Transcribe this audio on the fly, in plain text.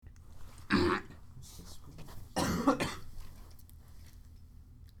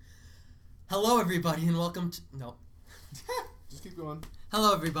Hello, everybody, and welcome to... No. Just keep going.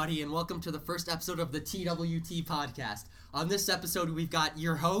 Hello, everybody, and welcome to the first episode of the TWT podcast. On this episode, we've got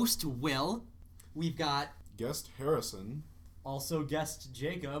your host, Will. We've got... Guest Harrison. Also guest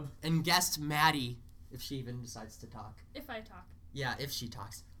Jacob. And guest Maddie, if she even decides to talk. If I talk. Yeah, if she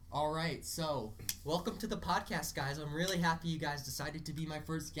talks. All right, so, welcome to the podcast, guys. I'm really happy you guys decided to be my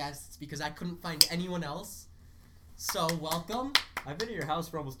first guests because I couldn't find anyone else. So, welcome. I've been at your house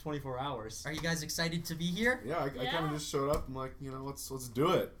for almost 24 hours. Are you guys excited to be here? Yeah, I kind of just showed up. I'm like, let's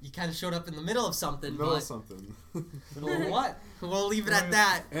do it. You kind of showed up in the middle of something, Middle but... of something. Middle of what? We'll leave it at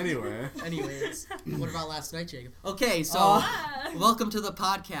that. Anyway. Anyways, what about last night, Jacob? Okay, so, welcome to the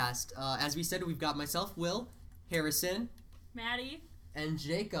podcast. As we said, we've got myself, Will, Harrison, Maddie, and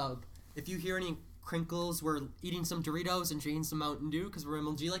Jacob. If you hear any crinkles, we're eating some Doritos and drinking some Mountain Dew because we're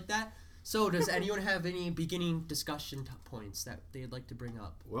MLG like that. So, does anyone have any beginning discussion points that they'd like to bring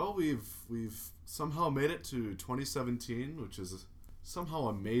up? Well, we've somehow made it to 2017, which is somehow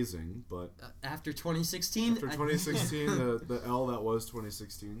amazing, but... After 2016? After 2016, the L that was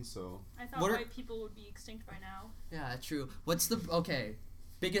 2016, so... I thought white people would be extinct by now. Yeah, true. What's the... Okay,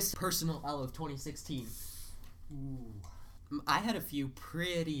 biggest personal L of 2016? Ooh. I had a few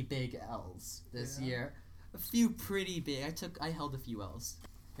pretty big L's this year. A few pretty big. I held a few L's.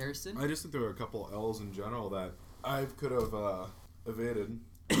 Harrison? I just think there were a couple L's in general that I could have evaded,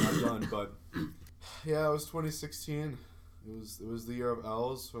 not done, but yeah, it was 2016. It was the year of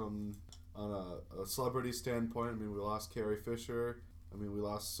L's on a celebrity standpoint. I mean, we lost Carrie Fisher. I mean, we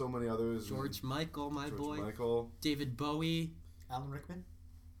lost so many others. George Michael, my boy. George Michael. David Bowie. Alan Rickman.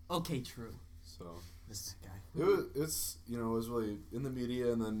 Okay, true. So This guy. it was really in the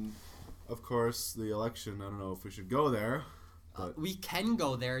media, and then of course the election. I don't know if we should go there. We can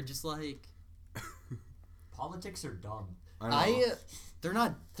go there, just like Politics are dumb. they're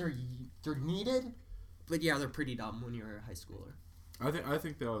not. They're needed, but yeah, they're pretty dumb when you're a high schooler. I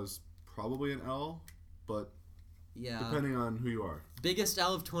think that was probably an L, but yeah, depending on who you are. Biggest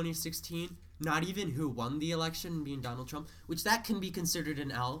L of 2016. Not even who won the election, being Donald Trump, which that can be considered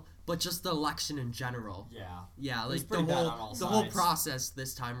an L, but just the election in general. Yeah. Yeah, like the whole process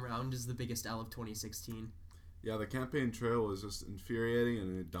this time around is the biggest L of 2016. Yeah, the campaign trail was just infuriating,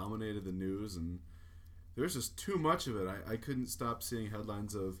 and it dominated the news, and there's just too much of it. I couldn't stop seeing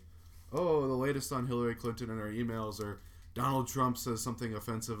headlines of, oh, the latest on Hillary Clinton and her emails, or Donald Trump says something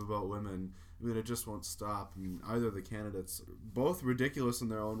offensive about women. I mean, it just won't stop. I mean, either of the candidates, both ridiculous in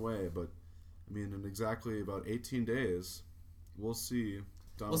their own way, but I mean, in exactly about 18 days, we'll see.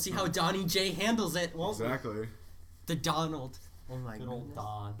 We'll see how Donnie J handles it, won't we? Exactly. The Donald. Oh my god. Good old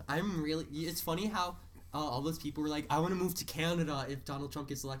Don. It's funny how all those people were like, I want to move to Canada if Donald Trump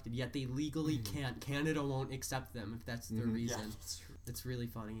gets elected, yet they legally can't. Canada won't accept them if that's their reason. Yeah, that's true. It's really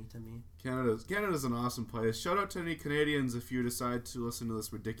funny to me. Canada's an awesome place. Shout out to any Canadians if you decide to listen to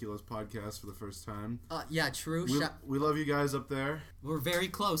this ridiculous podcast for the first time. Yeah, true. We love you guys up there. We're very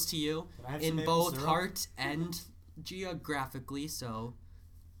close to you in both heart and geographically, so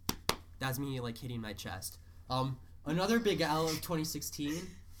that's me like hitting my chest. Another big L of 2016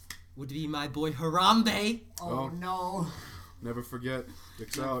 would be my boy Harambe. Oh no. Never forget.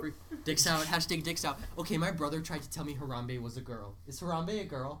 Dicks out. Dicks out. Hashtag dicks out. Okay, my brother tried to tell me Harambe was a girl. Is Harambe a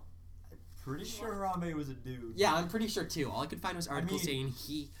girl? Pretty sure Harambe was a dude. Yeah, I'm pretty sure too. All I could find was articles saying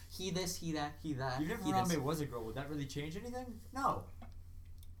he this, he that, he that. Even if Harambe was a girl, would that really change anything? No.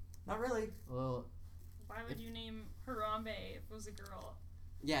 Not really. Well, Why would you name Harambe if it was a girl?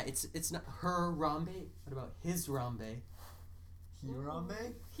 Yeah, it's not her Rambe. What about his Rambe? He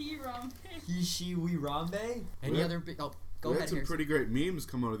Harambe? He Rambe. He, she, we Harambe? Any other big... Oh, go we ahead, had some Harrison. pretty great memes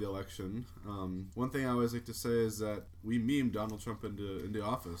come out of the election. One thing I always like to say is that we memed Donald Trump into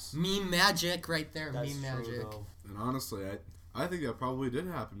office. Meme magic right there. That's Meme true, magic. though. And honestly, I think that probably did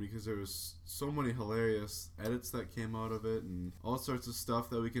happen because there was so many hilarious edits that came out of it and all sorts of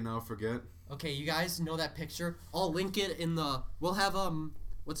stuff that we can now forget. Okay, you guys know that picture? I'll link it in the... We'll have,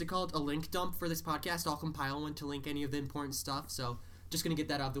 what's it called? A link dump for this podcast. I'll compile one to link any of the important stuff, so just gonna get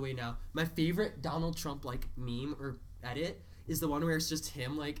that out of the way now. My favorite Donald Trump, like, meme or edit is the one where it's just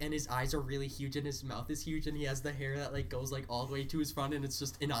him, like, and his eyes are really huge and his mouth is huge and he has the hair that, like, goes, like, all the way to his front and it's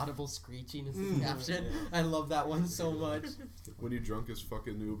just inaudible screeching is the caption. Yeah. I love that one so much. When you're drunk as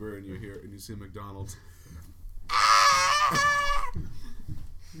fucking Uber and you see McDonald's.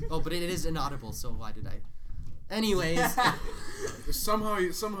 Oh, but it is inaudible, so why did I... Anyways. Somehow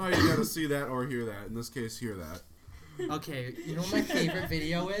you gotta see that or hear that. In this case, hear that. Okay, you know what my favorite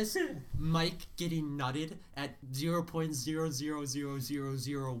video is? Mike getting nutted at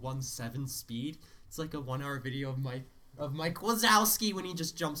 0.00000017 speed. It's like a 1 hour video of Mike of Mike Wazowski when he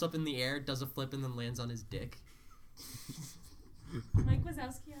just jumps up in the air, does a flip, and then lands on his dick. Mike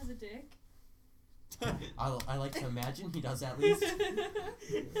Wazowski has a dick. I like to imagine he does at least.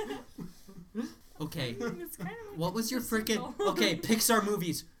 Okay. It's kind of What was your freaking... simple. Okay, Pixar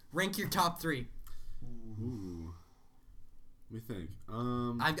movies. Rank your top 3. Ooh. Let me think.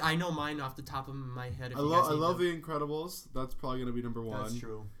 I know mine off the top of my head. If I you guys love need The Incredibles. That's probably gonna be number 1. That's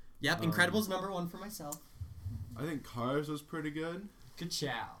true. Yep, Incredibles number 1 for myself. I think Cars was pretty good.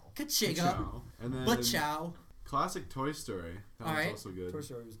 Ka-chow. Kachiga. Ciao. And then But chow. classic Toy Story. That was Alright. also good. Toy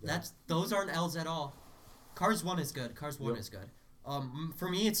Story was good. Those aren't L's at all. Cars 1 is good. Cars 1 Yep. is good. For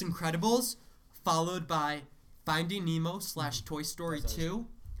me, it's Incredibles, followed by Finding Nemo / Toy Story That's 2.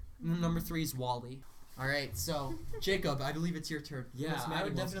 And then number 3 is Wall-E. All right, so Jacob, I believe it's your turn. Yeah, Unless I Maddie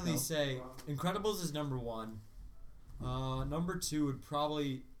would wants to definitely go. say Incredibles is number 1. Number 2 would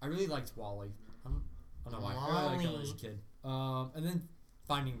probably... I really liked Wall-E. I don't know why. I really liked that as a kid. And then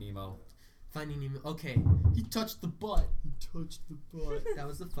Finding Nemo. Finding Nemo. Okay, he touched the butt. He touched the butt. That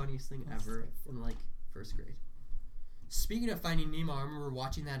was the funniest thing ever in like first grade. Speaking of Finding Nemo, I remember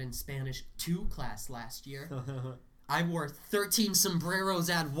watching that in Spanish 2 class last year. I wore 13 sombreros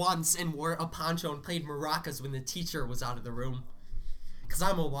at once and wore a poncho and played maracas when the teacher was out of the room. Cause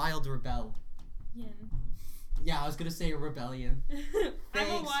I'm a wild rebel. Yin. Yeah, I was gonna say a rebellion. I'm a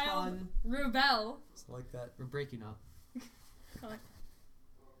Thanks, wild hon. rebel. It's like that. We're breaking up. Color.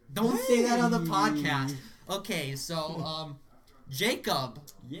 Don't say that on the Hey. podcast. Okay, so Jacob,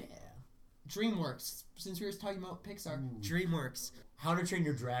 Yeah. DreamWorks. Since we were talking about Pixar, Ooh. DreamWorks. How to Train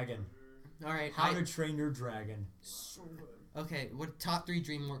Your Dragon. All right. How to Train Your Dragon. Okay, what top 3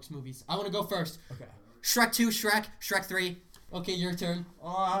 DreamWorks movies? I want to go first. Okay. Shrek 2, Shrek 3. Okay, your turn.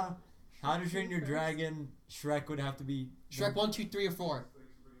 How to Train Your Dragon. Shrek would have to be... Shrek 1, 2, 3, or 4.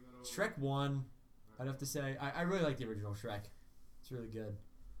 Shrek 1. I'd have to say... I really like the original Shrek. It's really good.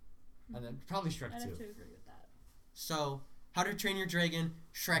 And then probably Shrek I'd 2. have to agree with that. So, How to Train Your Dragon,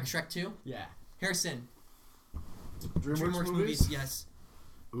 Shrek 2. Yeah. Harrison, DreamWorks, movies? yes.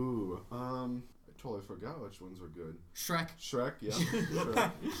 Ooh. I totally forgot which ones were good. Shrek. Shrek, yeah.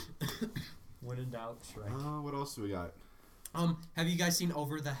 Shrek. When in doubt, Shrek. What else do we got? Have you guys seen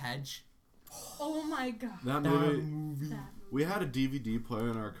Over the Hedge? Oh my god. That That movie. movie. That We had a DVD player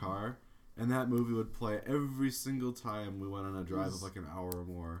in our car, and that movie would play every single time we went on a drive of like an hour or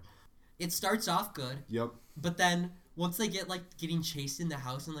more. It starts off good, Yep. but then once they get like getting chased in the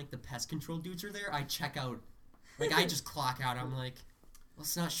house and like the pest control dudes are there, I check out. Like I just clock out. I'm like, well,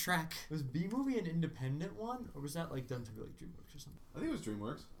 it's not Shrek. Was B-Movie an independent one? Or was that like done to be like DreamWorks or something? I think it was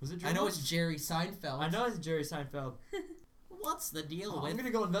DreamWorks. Was it DreamWorks? I know it's Jerry Seinfeld. I know it's Jerry Seinfeld. What's the deal Oh, with? I'm gonna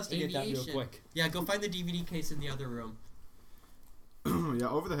go investigate that aviation. real quick. Yeah, go find the DVD case in the other room. Yeah,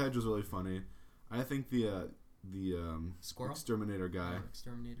 Over the Hedge was really funny. I think the Squirrel? exterminator guy.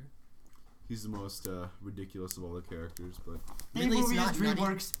 Exterminator. He's the most ridiculous of all the characters, but Really, it's B-Movie not is nutty.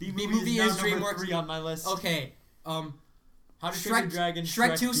 DreamWorks. B-Movie now is number DreamWorks. 3 on my list. Okay. How to Train Your Shrek, Dragon.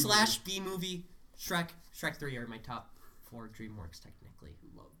 Shrek 2 B-Movie. / B-Movie. Shrek 3 are my top 4 DreamWorks technically.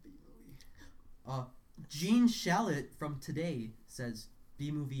 Love B-Movie. Gene Shalit from Today says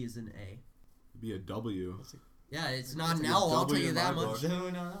B-Movie is an A. it'd be a W. Yeah, it's not It's an like a L, I'll W tell you in that my much.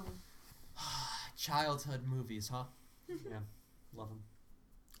 book. No. Childhood movies, huh? Yeah. Love him.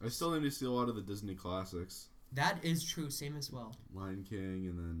 I still need to see a lot of the Disney classics. That is true, same as well. Lion King,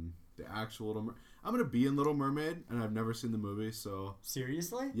 and then the actual I'm gonna be in Little Mermaid, and I've never seen the movie, so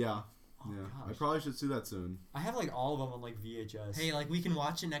Seriously? yeah. Oh, Yeah, I gosh. probably should see that soon. I have like all of them on like VHS. Hey, like we can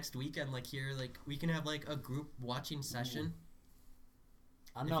watch it next weekend, like here, like we can have like a group watching session.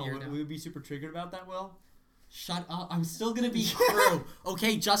 I if know. you're We down. would be super triggered about that, Will. Shut up, I'm still gonna be crew.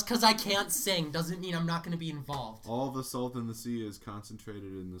 Okay, just cause I can't sing doesn't mean I'm not gonna be involved. All the salt in the sea is concentrated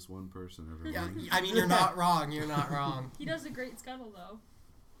in this one person. Yeah, Everyone. I mean you're not wrong, you're not wrong. He does a great scuttle though.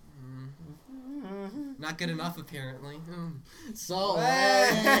 Not good enough apparently. So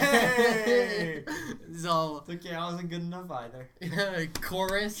Hey! so It's okay, I wasn't good enough either.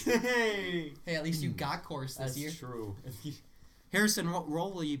 chorus. Hey! Hey, at least you got chorus this That's year. true. Harrison, what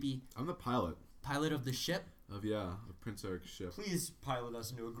role will you be? I'm the pilot Pilot of the ship? of Prince Eric's ship. Please pilot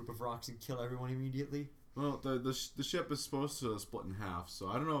us into a group of rocks and kill everyone immediately. Well, the ship is supposed to split in half, so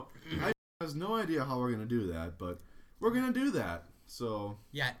I don't know. I has no idea how we're gonna do that, but we're gonna do that. So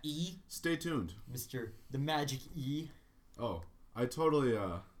Yeah, E. stay tuned. Mr. The Magic E. Oh, I totally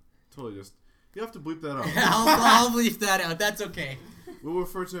just you have to bleep that out. I'll leave that out. That's okay. We'll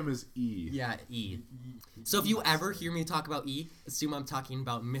refer to him as E. Yeah, E. So if you ever hear me talk about E, assume I'm talking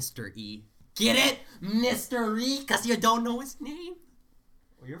about Mr. E. Get it? Mr. E? Because you don't know his name?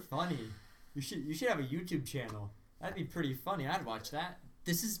 Well, you're funny. You should have a YouTube channel. That'd be pretty funny. I'd watch that.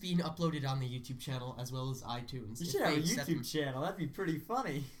 This is being uploaded on the YouTube channel as well as iTunes. You If should have a they accept- YouTube channel. That'd be pretty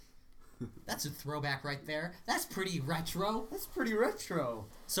funny. That's a throwback right there. That's pretty retro. That's pretty retro.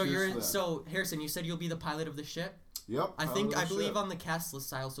 So Just that. Harrison, you said you'll be the pilot of the ship. Yep. I pilot of believe ship. on the cast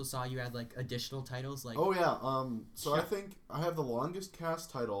list I also saw you had like additional titles like. Oh yeah. So I Chef. think I have the longest cast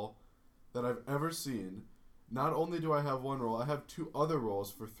title that I've ever seen. Not only do I have one role, I have 2 other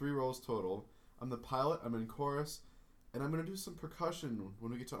roles for 3 roles total. I'm the pilot. I'm in chorus, and I'm gonna do some percussion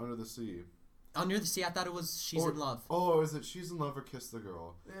when we get to Under the Sea. Under the Sea, I thought it was She's in Love. Oh, is it She's in Love or Kiss the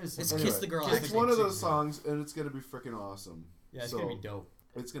Girl? It's Anyway, Kiss the Girl. I It's think. one of those songs, and it's gonna be freaking awesome. Yeah, it's So, gonna be dope.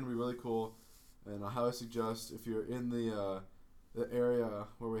 It's gonna be really cool, and I highly suggest if you're in the area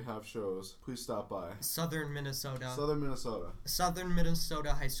where we have shows, please stop by. Southern Minnesota. Southern Minnesota. Southern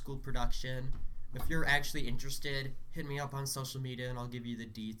Minnesota high school production. If you're actually interested, hit me up on social media and I'll give you the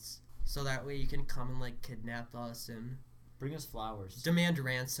deets. So that way you can come and like kidnap us and Bring us flowers. demand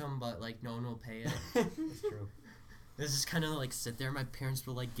ransom, but like no one will pay it. That's true. This is kind of like sit there. My parents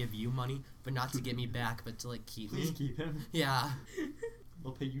will like give you money, but not to get me back, but to like keep Please me. keep him. Yeah,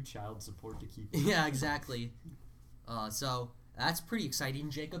 They'll pay you child support to keep him. yeah, exactly. So that's pretty exciting.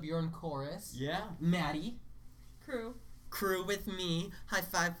 Jacob, you're in chorus. Yeah. Maddie, Crew. with me. High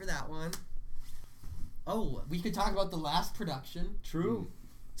five for that one. Oh, we could talk about the last production. True.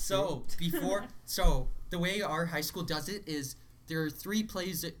 So the way our high school does it is there are 3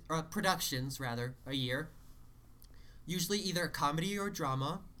 productions rather a year. Usually either a comedy or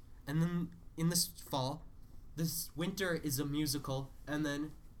drama, and then in this fall, this winter is a musical, and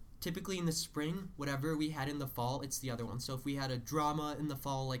then typically in the spring, whatever we had in the fall, it's the other one. So if we had a drama in the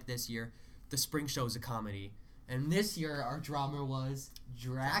fall like this year, the spring show is a comedy, and this year our drama was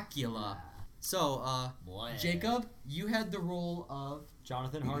Dracula. So Boy. Jacob, you had the role of.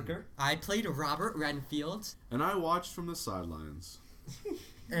 Jonathan Harker. I played Robert Renfield, And I watched from the sidelines.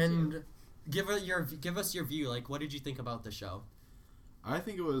 and give us your view. Like, what did you think about the show? I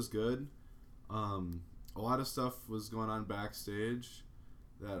think it was good. A lot of stuff was going on backstage.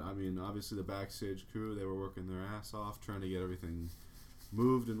 That, I mean, obviously the backstage crew, they were working their ass off trying to get everything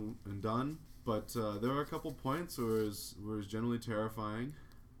moved and done. But there were a couple points where it was generally terrifying,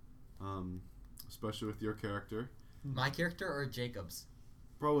 especially with your character. My character or Jacob's?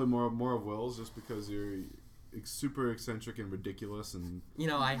 Probably more of Will's, just because you're super eccentric and ridiculous, and You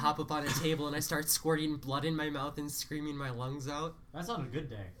know, I hop up on a table and I start squirting blood in my mouth and screaming my lungs out. That's on a good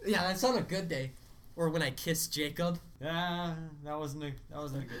day. Yeah, that's on a good day. Or when I kiss Jacob. Yeah, that wasn't a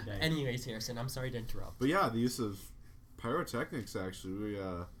good day. Anyways, Harrison, I'm sorry to interrupt. but yeah, the use of pyrotechnics, actually, we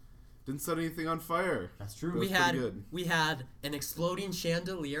didn't set anything on fire. That's true. That was pretty good. We had an exploding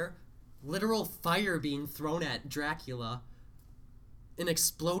chandelier, literal fire being thrown at Dracula, an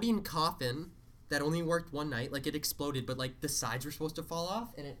exploding coffin that only worked one night. Like, it exploded, but like the sides were supposed to fall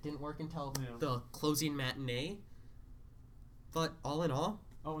off, and it didn't work until the closing matinee. But all in all,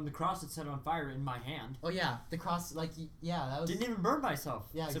 Oh, and the cross that set on fire in my hand. oh yeah, the cross, like, yeah, that was Didn't even burn myself.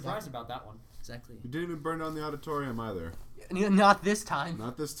 Yeah, Surprised exactly. about that one. exactly. We didn't even burn down the auditorium either. Not this time.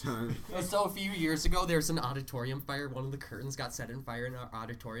 Not this time. So a few years ago, there was an auditorium fire. One of the curtains got set on fire in our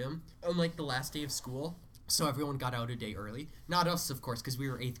auditorium on like the last day of school. So everyone got out a day early. Not us, of course, because we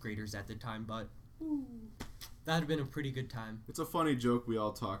were 8th graders at the time. But that had been a pretty good time. It's a funny joke we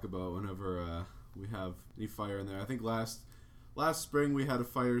all talk about whenever we have any fire in there. I think last spring we had a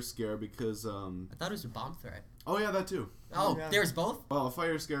fire scare because I thought it was a bomb threat. oh yeah, that too. Oh, Yeah. there's both. Well, a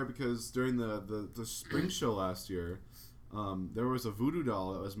fire scare because during the spring show last year, there was a voodoo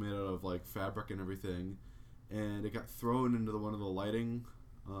doll that was made out of like fabric and everything, and it got thrown into one of the lighting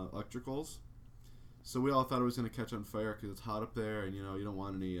electricals. So we all thought it was going to catch on fire because it's hot up there, and you know you don't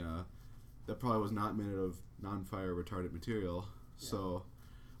want any. That probably was not made out of non-fire retardant material. Yeah. So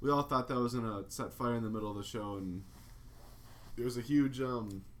we all thought that was going to set fire in the middle of the show, and there was a huge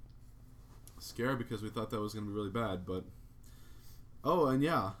scare because we thought that was going to be really bad. But oh, and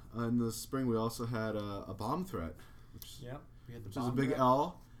yeah, in the spring we also had a bomb threat, which Yep. We had the is a bomb big threat.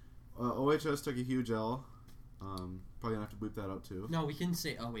 L. OHS took a huge L. Probably gonna have to bleep that out too. No, we can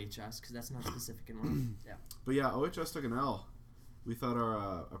say OHS because that's not specific in one. Yeah. But yeah, OHS took an L. We thought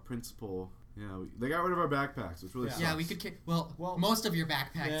our principal, they got rid of our backpacks, which really Yeah. sucks. Yeah, we could. Well, Well, most of your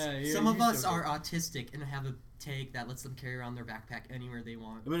backpacks. yeah, you- Some of you us still are could. autistic and have a tag that lets them carry around their backpack anywhere they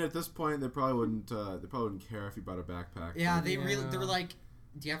want. I mean, at this point, they probably wouldn't care if you brought a backpack. Yeah, but- they really. They were Yeah. like,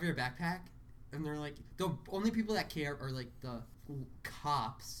 "Do you have your backpack?" And they're like, the only people that care are like the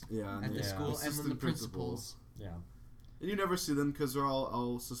cops yeah, and at the Yeah. school and then the assistant principals. Yeah. And you never see them because they're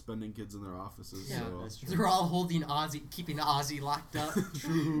all suspending kids in their offices. Yeah, so. that's true. They're all holding Ozzy, keeping Ozzy locked up.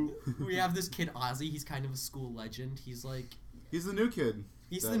 True. We have this kid Ozzy. He's kind of a school legend. He's like, He's the new kid.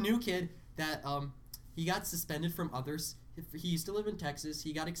 he's the new kid that he got suspended from others. He used to live in Texas.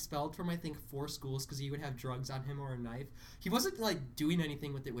 He got expelled from I think 4 schools because he would have drugs on him or a knife. He wasn't like doing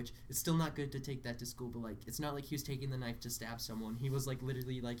anything with it, which it's still not good to take that to school. But like, it's not like he was taking the knife to stab someone. He was like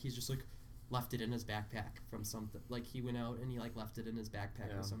literally like he's just like left it in his backpack from something. Like he went out and he like left it in his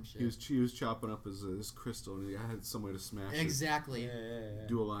backpack or some shit. He was chopping up his crystal and he had some way to smash Exactly. Yeah. it.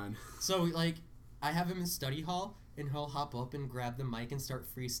 Do a line. So like, I have him in study hall, and he'll hop up and grab the mic and start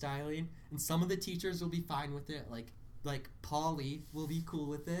freestyling. And some of the teachers will be fine with it. Like Polly will be cool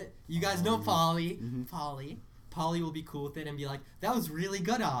with it. You guys know Polly. Mhm. Polly will be cool with it and be like, "That was really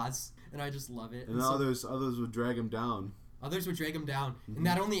good, Oz." And I just love it. And so others would drag him down. others would drag him down, and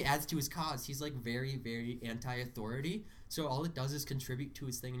that only adds to his cause. He's like very, very anti-authority. So all it does is contribute to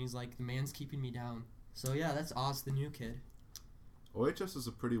his thing, and he's like, "The man's keeping me down." So yeah, that's Oz, the new kid. OHS is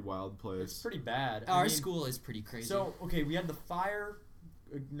a pretty wild place. It's pretty bad. Our school is pretty crazy. So okay, we had the fire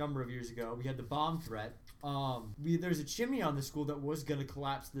a number of years ago. We had the bomb threat. There's a chimney on the school that was gonna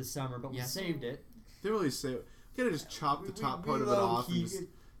collapse this summer, but we Yes. saved it. They really say, could have just chopped the top part of it low off and key- just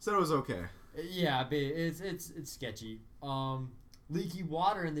said it was okay. Yeah, but it's sketchy. Leaky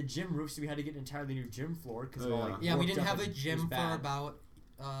water in the gym roof, so we had to get an entirely new gym floor because Oh, like yeah, we warped didn't up have a and it gym was for bad. about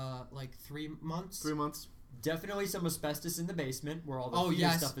like 3 months. 3 months. Definitely some asbestos in the basement where all the Oh, theater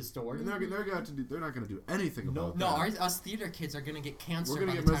yes. stuff is stored. And they're not going to do anything No, about No, that. us theater kids are gonna get cancer We're by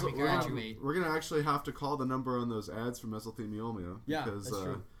gonna the get time we graduate. we're gonna actually have to call the number on those ads for mesothelioma. Yeah, because that's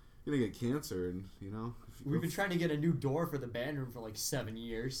true. you're gonna get cancer, and We've been trying to get a new door for the band room for like 7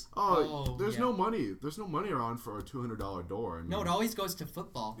 years. Oh, there's yeah. no money. There's no money around for a $200 door. I mean, No, it always goes to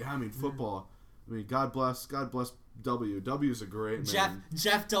football. Yeah, I mean football. I mean, God bless W. W's a great man.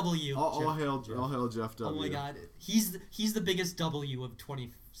 Jeff W. All hail Jeff W. Oh my God, he's the biggest W of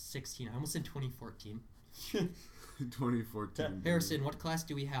 2016. I almost said 2014. 2014. Harrison, what class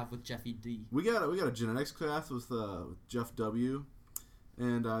do we have with Jeffy D? We got a genetics class with Jeff W.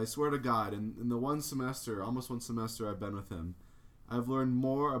 And I swear to God, in the almost one semester I've been with him, I've learned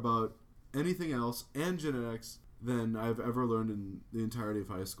more about anything else and genetics than I've ever learned in the entirety of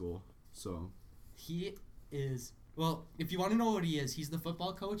high school. So He is, well, if you want to know what he is, he's the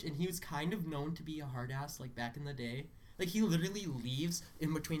football coach, and he was kind of known to be a hard ass like back in the day. Like he literally leaves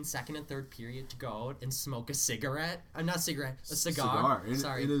in between second and third period to go out and smoke a cigarette. Not cigarette, a cigar.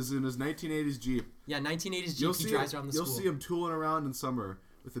 Sorry. In his 1980s Jeep. Yeah, 1980s Jeep. He drives around the You'll school. see him tooling around in summer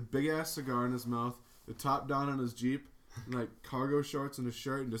with a big ass cigar in his mouth, the top down on his Jeep, and like cargo shorts and a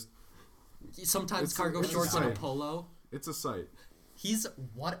shirt, and just Sometimes cargo it's a shorts and a sight. polo. it's a sight. He's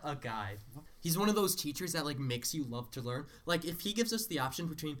what a guy. He's one of those teachers that like makes you love to learn. Like if he gives us the option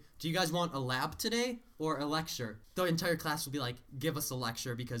between, do you guys want a lab today or a lecture? The entire class will be like, give us a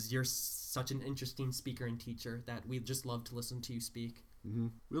lecture because you're such an interesting speaker and teacher that we just love to listen to you speak. Mm-hmm.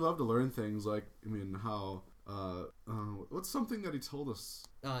 We love to learn things like, how, what's something that he told us?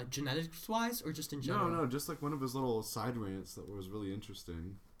 Genetics wise or just in general? No, just like one of his little side rants that was really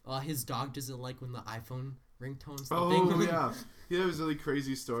interesting. His dog doesn't like when the iPhone ringtones. Oh, yeah. He has really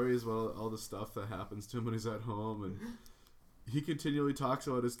crazy stories about all the stuff that happens to him when he's at home, and he continually talks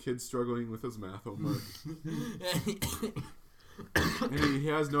about his kids struggling with his math homework. And he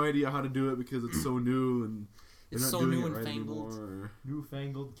has no idea how to do it because it's so new, and they're It's not so doing new it and right fangled. anymore.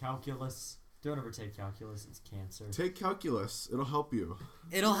 Newfangled calculus. Don't ever take calculus. It's cancer. Take calculus. It'll help you.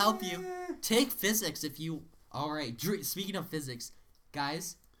 It'll help you. Take physics if you... Alright, speaking of physics,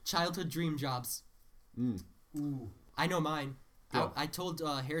 guys, childhood dream jobs. Ooh. I know mine. Yeah. I told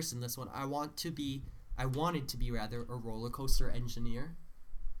Harrison this one. I wanted to be a roller coaster engineer.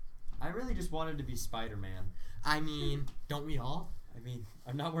 I really just wanted to be Spider-Man. I mean, don't we all? I mean,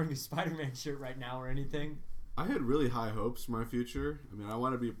 I'm not wearing a Spider-Man shirt right now or anything. I had really high hopes for my future. I mean, I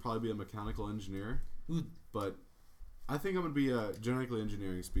want to probably be a mechanical engineer, Ooh, but I think I'm going to be a genetically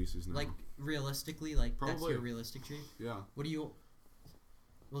engineering species now. like, realistically, like, that's Probably. your realistic dream? Yeah. What do you...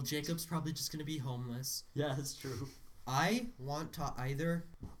 Well, Jacob's probably just going to be homeless. Yeah, that's true. I want to either...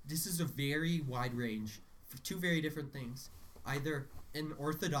 This is a very wide range. For two very different things. Either an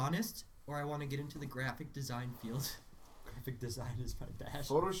orthodontist, or I want to get into the graphic design field. Graphic design is my bad.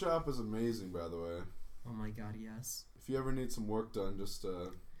 Photoshop is amazing, by the way. Oh my god, yes. If you ever need some work done, just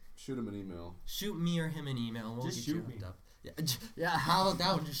shoot him an email. Shoot me or him an email and we'll Just get you shoot me. hooked up. Yeah, how about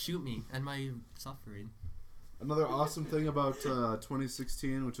that one? Just shoot me and my suffering. Another awesome thing about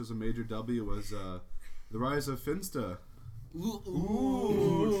 2016, which was a major W, was the rise of Finsta.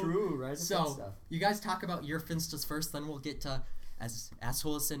 Ooh. True, right? So, you guys talk about your Finstas first, then we'll get to, as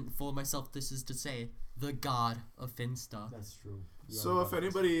assholes and full of myself this is to say, the god of Finsta. That's true. So if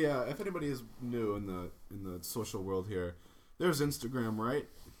anybody is new in the social world here, there's Instagram, right?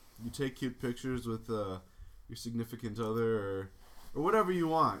 You take cute pictures with your significant other or whatever you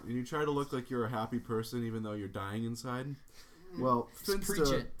want, and you try to look like you're a happy person even though you're dying inside. Well, Just preach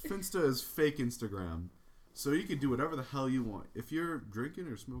it. Finsta is fake Instagram. So you can do whatever the hell you want. If you're drinking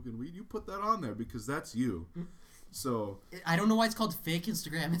or smoking weed, you put that on there because that's you. So I don't know why it's called fake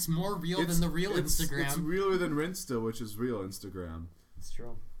Instagram. It's more real than the real Instagram. It's realer than Rinsta, which is real Instagram. It's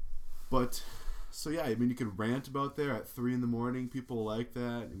true. But so yeah, I mean, you can rant about there at 3 a.m. People like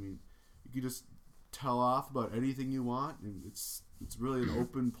that. I mean, you can just tell off about anything you want, and it's really an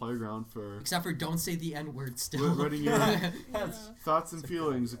open playground for Except for don't say the N word still. writing your That's thoughts and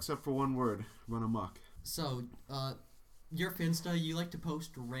feelings, except for one word: run amok. So, your Finsta, you like to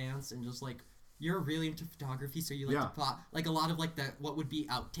post rants and just like you're really into photography, so you like to plot like a lot of like the what would be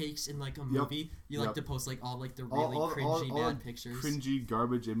outtakes in like a movie. You like to post like all like the really cringy bad pictures, cringy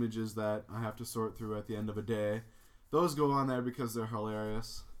garbage images that I have to sort through at the end of a day. Those go on there because they're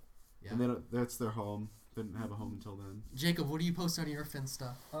hilarious, and that's their home. They didn't have a home until then. Jacob, what do you post on your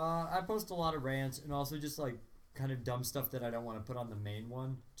Finsta? I post a lot of rants and also just like kind of dumb stuff that I don't want to put on the main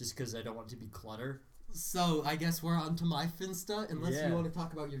one, just because I don't want it to be clutter. So I guess we're on to my Finsta, unless you want to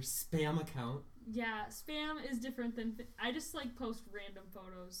talk about your spam account. Yeah, spam is different than... I just, like, post random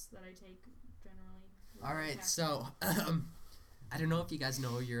photos that I take, generally. Alright, so... I don't know if you guys know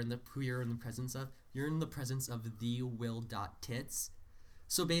who you're in the presence of. You're in the presence of the Will.Tits.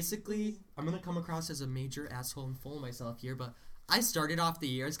 So basically, I'm going to come across as a major asshole and full of myself here, but I started off the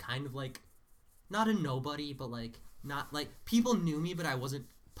year as kind of, like, not a nobody, but, like, not, like... People knew me, but I wasn't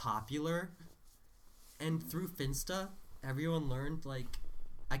popular. And through Finsta, everyone learned, like...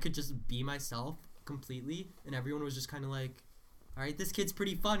 I could just be myself completely, and everyone was just kind of like, all right, this kid's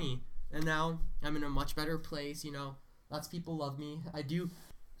pretty funny. And now I'm in a much better place, you know. Lots of people love me. I do.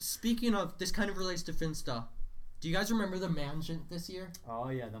 Speaking of, this kind of relates to Finsta. Do you guys remember the Mangent this year? Oh,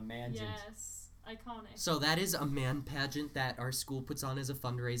 yeah, the Mangent. Yes. Iconic. So that is a man pageant that our school puts on as a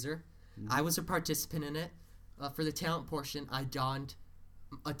fundraiser. I was a participant in it. For the talent portion, I donned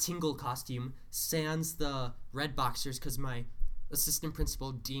a Tingle costume, sans the red boxers, because my assistant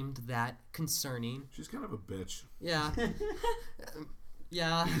principal deemed that concerning. She's kind of a bitch. Yeah.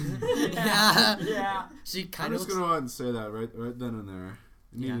 Yeah. Yeah. She kind I'm of just going to go ahead and say that right then and there.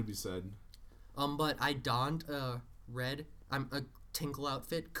 It needed to be said. But I donned a Tingle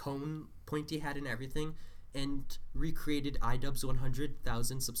outfit, cone, pointy hat and everything, and recreated iDubbbz's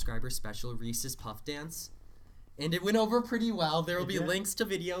 100,000 subscriber special Reese's Puff Dance. And it went over pretty well. There will be links to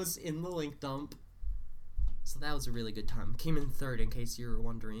videos in the link dump. So that was a really good time. Came in third, in case you were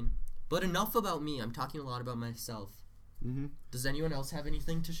wondering. But enough about me. I'm talking a lot about myself. Mm-hmm. Does anyone else have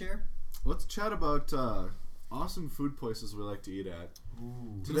anything to share? Let's chat about awesome food places we like to eat at.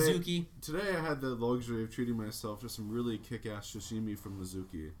 Ooh. Mizuki. Today I had the luxury of treating myself to some really kick-ass sashimi from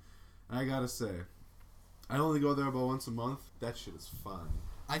Mizuki. And I gotta say, I only go there about once a month. That shit is fun.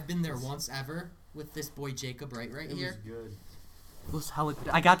 I've been there once ever with this boy Jacob right It here. was good. It was hella good.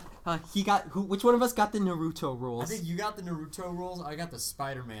 I got, which one of us got the Naruto rolls? I think you got the Naruto rolls. I got the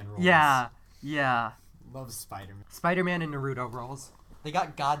Spider-Man rolls. Yeah. Love Spider-Man. Spider-Man and Naruto rolls. They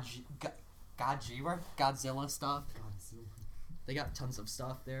got Godzilla stuff. They got tons of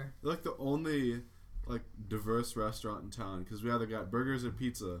stuff there. They're like the only diverse restaurant in town because we either got burgers or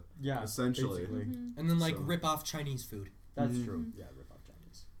pizza. Yeah, essentially. basically. And then So- rip off Chinese food. That's true. Yeah, rip off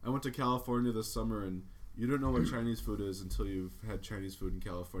Chinese. I went to California this summer and you don't know what Chinese food is until you've had Chinese food in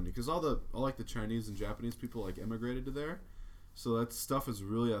California because all the Chinese and Japanese people immigrated to there. So that stuff is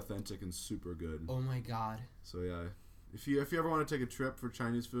really authentic and super good. Oh my god. So yeah, if you ever want to take a trip for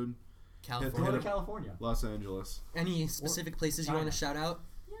Chinese food, California. Go to California. Los Angeles. Any specific places you want to shout out?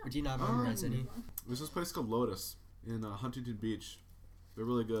 Yeah. Or do you not memorize any? There's this place called Lotus in Huntington Beach. They're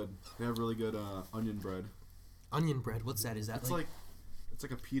really good. They have really good onion bread. Onion bread. What's that? Is that It's like?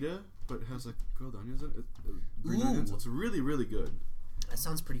 it's like a pita, but it has grilled onions in it. Green Ooh. onions. It's really really good. That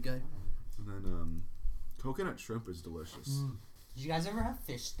sounds pretty good. And then coconut shrimp is delicious. Did you guys ever have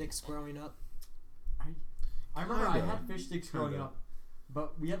fish sticks growing up? I remember I Kinda. had fish sticks growing Kinda. up,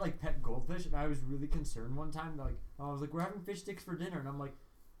 but we had pet goldfish, and I was really concerned one time. I was like, "We're having fish sticks for dinner," and I'm like,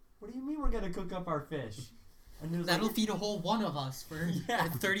 "What do you mean we're gonna cook up our fish?" And it was That'll feed a whole one of us for Yeah.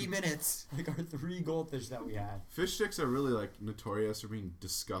 30 minutes. our 3 goldfish that we had. Fish sticks are really notorious for being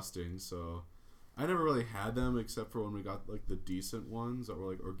disgusting. So I never really had them except for when we got the decent ones that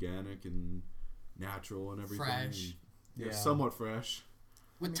were organic and natural and everything. Fresh. They're somewhat fresh.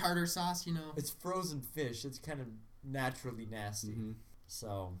 With tartar sauce, you know. It's frozen fish. It's kind of naturally nasty. Mm-hmm.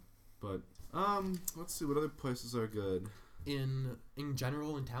 So, But let's see what other places are good. In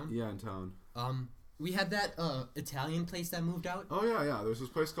general in town. Yeah, in town. We had that Italian place that moved out. Oh yeah. There's this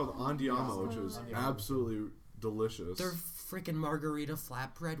place called Andiamo, which was Andiamo. absolutely delicious. Their freaking margarita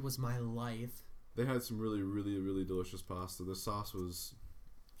flatbread was my life. They had some really, really, really delicious pasta. The sauce was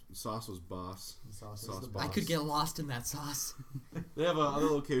boss. sauce is Sauce the boss. I could get lost in that sauce. They have other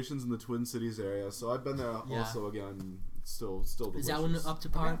locations in the Twin Cities area, so I've been there Yeah. also again. Still delicious. Is that one up to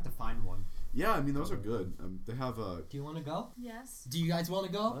I par? have to find one. Yeah, I mean those are good. They have Do you want to go? Yes. Do you guys want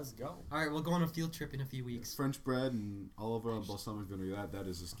to go? Let's go. All right, we'll go on a field trip in a few weeks. French bread and olive oil and balsamic vinegar. That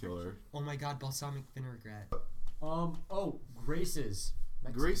is just killer. Oh my God, balsamic vinaigrette. Grace's.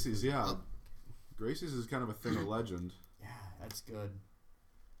 Mexican Gracie's, food. yeah. Gracie's is kind of a thing of legend. Yeah, that's good.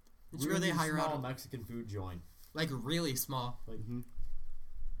 It's where they hire small out, Mexican food joint. like really small. Like, Mhm.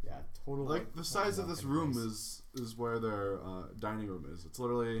 yeah, total. Like the size of this walk-in room place. is where their dining room is. It's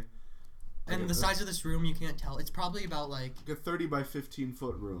literally And the size of this room, you can't tell. It's probably about like, like a 30 by 15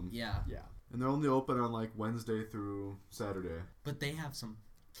 foot room. yeah. Yeah. And they're only open on like Wednesday through Saturday. But they have some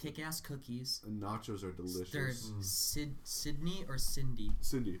kick-ass cookies. And nachos are delicious. There's Mm. Sydney or Cindy.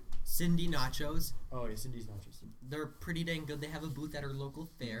 Cindy. Cindy nachos. Oh yeah, Cindy's nachos. They're pretty dang good. They have a booth at our local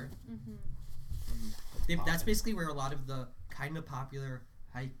fair. Mm-hmm. That's basically where a lot of the kind of popular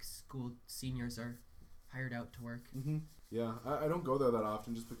high school seniors are hired out to work. Mm-hmm. Yeah, I don't go there that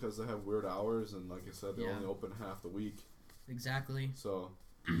often just because they have weird hours and like I said, they're Yeah. only open half the week. Exactly. So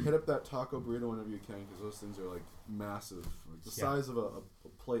hit up that taco burrito whenever you can because those things are like massive, like the Yeah. size of a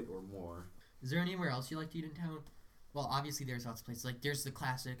plate or more. Is there anywhere else you like to eat in town? Well, obviously there's lots of places. Like there's the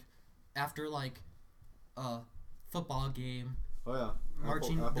classic, after like a football game, Oh yeah, the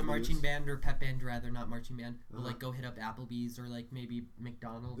marching Applebee's. band or pep band rather, not marching band, will Uh-huh. like go hit up Applebee's or like maybe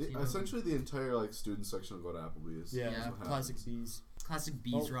McDonald's. You know? Essentially, the entire like student section will go to Applebee's. Yeah, That's what classic happens. bees, Classic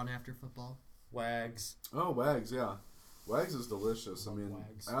B's Oh. run after football. wags. Oh, Wags, yeah. Wags is delicious. I Love mean,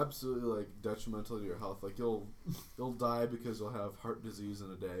 Wags. absolutely like detrimental to your health. Like you'll die because you'll have heart disease in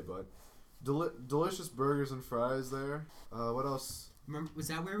a day. But delicious burgers and fries there. What else? Remember, was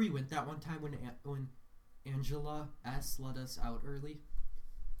that where we went that one time when Angela S let us out early?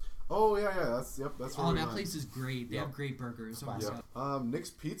 Oh yeah. That's where Oh, we that went. place is great. They Yep. have great burgers. Oh my Classic. Yeah. God. Nick's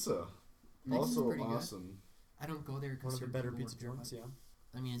Pizza. Nick's is Also pretty good. awesome. I don't go there One because of the better pizza joints. Yeah.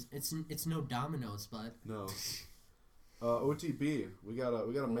 I mean, it's no Domino's, but No. OTB. We got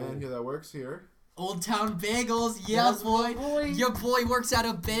a man here that works here. Old Town Bagels, yeah, That's boy. my boy. Your boy works at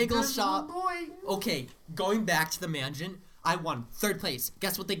a bagel That's shop. my boy. Okay, going back to the mansion, I won third place.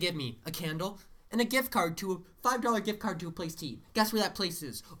 Guess what they give me? A candle and a gift card to a $5 gift card to a place to eat. Guess where that place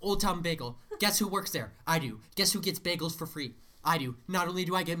is? Old Town Bagel. Guess who works there? I do. Guess who gets bagels for free? I do. Not only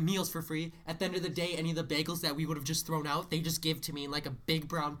do I get meals for free, at the end of the day, any of the bagels that we would have just thrown out, they just give to me in like a big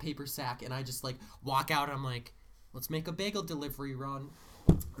brown paper sack, and I just like walk out. I'm like, let's make a bagel delivery run.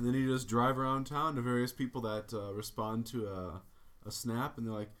 And then you just drive around town to various people that respond to a snap, and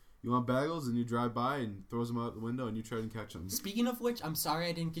they're like, "You want bagels?" And you drive by and throws them out the window, and you try and catch them. Speaking of which, I'm sorry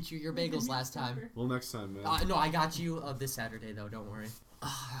I didn't get you your bagels last time. Well, next time, man. No, I got you this Saturday though. Don't worry.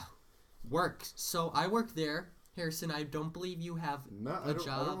 Work. So I work there, Harrison. I don't believe you have I a don't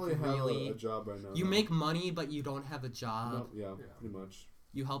job. really have really. a job right now. You no. make money, but you don't have a job. No, yeah, pretty much.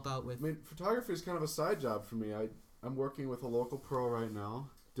 You help out with. I mean, photography is kind of a side job for me. I'm working with a local pro right now.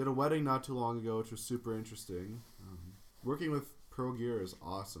 Did a wedding not too long ago, which was super interesting. Working with pro gear is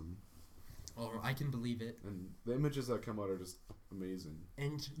awesome, Oh, I can believe it. and the images that come out are just amazing.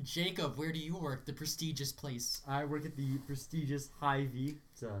 And Jacob, where do you work? The prestigious place. I work at the prestigious Hy-Vee.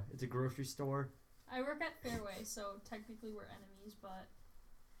 It's a grocery store. I work at Fairway, so technically we're enemies, but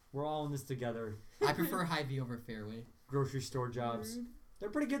We're all in this together. I prefer Hy-Vee over Fairway. Grocery store jobs. rude. They're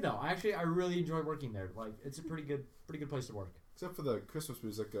pretty good though. I really enjoy working there. Like it's a pretty good place to work. Except for the Christmas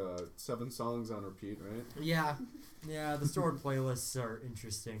music, 7 songs on repeat, right? Yeah. Yeah, the store playlists are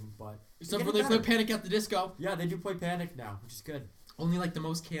interesting, but Except Get for it they play done. Panic at the Disco. yeah, they do play Panic now, which is good. Only like the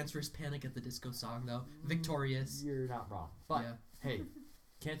most cancerous Panic at the Disco song though. Victorious. You're not wrong. But Yeah, hey,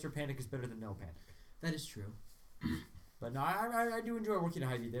 Cancer Panic is better than no panic. that is true. But no, I do enjoy working at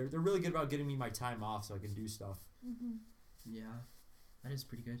Hy-Vee. They're really good about getting me my time off so I can do stuff. Mhm. Yeah, that is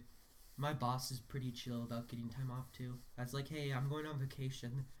pretty good. My boss is pretty chill about getting time off too. I was like, hey, I'm going on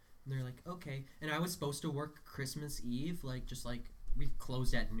vacation. And they're like, okay. And I was supposed to work Christmas Eve, like, just like, we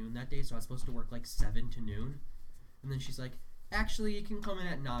closed at noon that day, so I was supposed to work like 7 to noon. And then she's like, actually, you can come in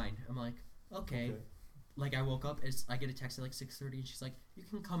at 9. I'm like, okay. Like, I woke up, I get a text at like 6:30, and she's like, you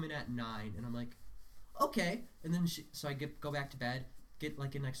can come in at 9. And I'm like, okay. And then so I go back to bed, get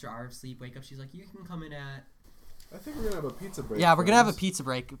like an extra hour of sleep, wake up. She's like, you can come in at. I think we're gonna have a pizza break. Yeah, we're gonna have a friends. pizza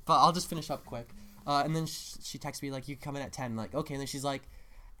break, but I'll just finish up quick. And then she texts me like, you can come in at 10. Like, okay. And then she's like,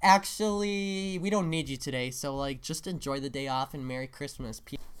 actually, we don't need you today, so like, just enjoy the day off and Merry Christmas.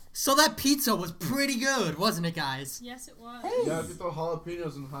 So that pizza was pretty good, wasn't it, guys? Yes, it was. Yeah, if you throw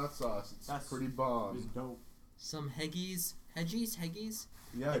jalapenos and hot sauce, it's That's- pretty bomb. Dope. Some Heggies.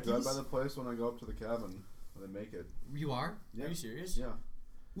 Yeah, I drive by the place when I go up to the cabin. When they make it. You are? Yeah. Are you serious? Yeah.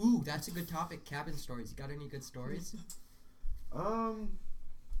 Ooh, that's a good topic. Cabin stories. You got any good stories? I don't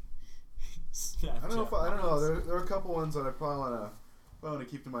know. I don't know. There are a couple ones that I probably wanna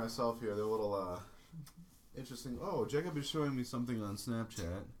keep to myself here. They're a little interesting. Oh, Jacob is showing me something on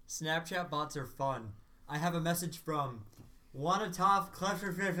Snapchat. Snapchat bots are fun. I have a message from Wanatov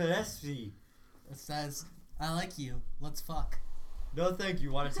Klefferfefesky. It says, I like you. Let's fuck. No, thank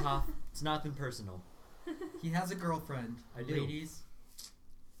you, Wanatov. It's nothing personal. He has a girlfriend. I do. Ladies.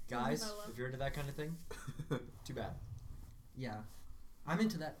 Guys, Isabella. if you're into that kind of thing, too bad. Yeah. I'm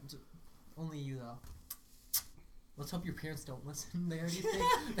into that. Only you, though. Let's hope your parents don't listen. They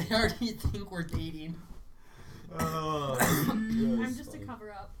already think we're dating. Oh, I'm just a cover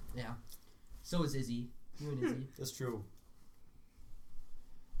up. Yeah. So is Izzy. You and Izzy. That's true.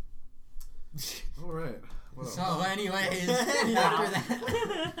 All right. What else? So, anyways, after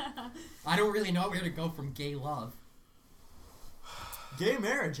that, I don't really know where to go from gay love. Gay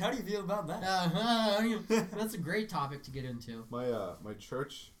marriage. How do you feel about that? That's a great topic to get into. My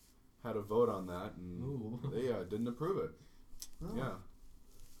church had a vote on that, and Ooh. they didn't approve it. Oh. Yeah.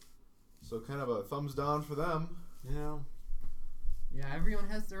 So kind of a thumbs down for them. Yeah, Yeah, everyone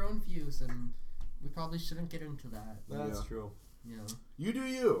has their own views, and we probably shouldn't get into that. that's Yeah. true. You know, You do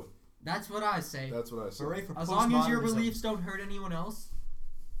you. that's what I say. That's what I said. Hooray for As long as your postmodernism. beliefs don't hurt anyone else,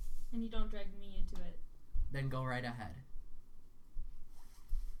 And you don't drag me into it. then go right ahead.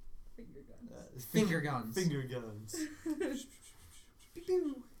 Finger guns. Finger guns. Finger guns.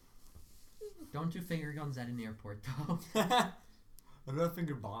 Don't do finger guns at an airport, though. What about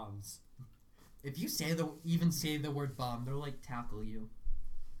finger bombs? If you even say the word bomb, they'll like tackle you.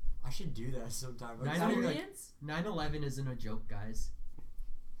 I should do that sometime. I Like, know, like- Aliens? 9/11 isn't a joke, guys.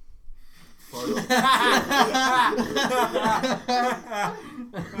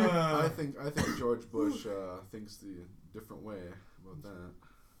 I think George Bush thinks the different way about that.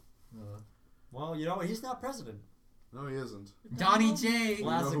 well, you know what? He's not president. No, he isn't. Donnie J. You know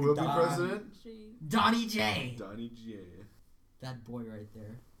Classic who will be Don. president? Donnie J. Donnie J. That boy right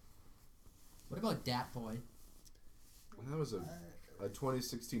there. What about Dat Boy? That was a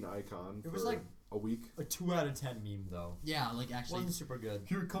 2016 icon. It was for like a week. a 2 out of 10 meme though. Yeah, like actually. Wasn't super good.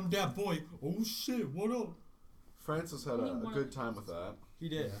 Here come Dat Boy. Oh shit, what up? Francis had a good time with that. He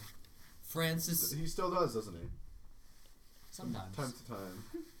did. Yeah. Francis. He still does, doesn't he? Sometimes. Time to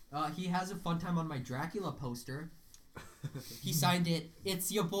time. He has a fun time on my Dracula poster. He signed it.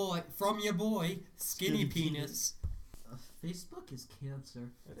 It's your boy from your boy, Skinny Skinny Penis. Facebook is cancer.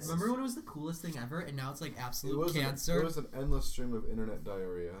 It is. Remember when it was the coolest thing ever, and now it's like It absolute was cancer. It was an endless stream of internet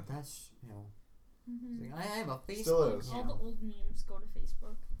diarrhea. That's, you know. Mm-hmm. I have a Facebook. Still is. All the old memes go to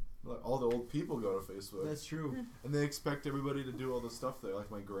Facebook. Like all the old people go to Facebook, That's true. and they expect everybody to do all the stuff there, like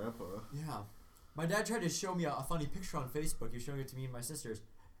my grandpa. Yeah. My dad tried to show me a funny picture on Facebook. He was showing it to me and my sisters.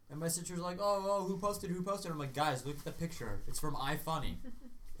 And my sister's like, oh, who posted? I'm like, guys, look at the picture. It's from iFunny.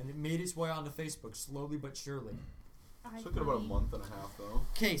 And it made its way onto Facebook slowly but surely. Took it about a month and a half though.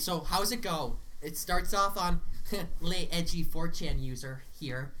 Okay, so how's it go? It starts off on lay edgy 4chan user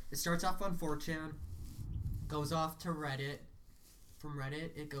here. It starts off on 4chan, goes off to Reddit. From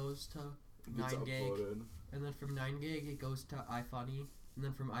Reddit, it goes to It gets 9gag, uploaded. and then from 9gag, it goes to iFunny, and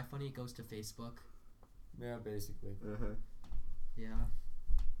then from iFunny, it goes to Facebook. Yeah, basically. Uh-huh. Yeah.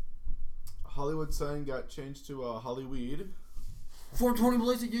 Hollywood sign got changed to Hollyweed. 420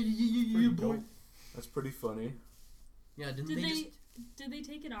 Blaze, yeah, boy. dope. That's pretty funny. Yeah, didn't Did they they just... did they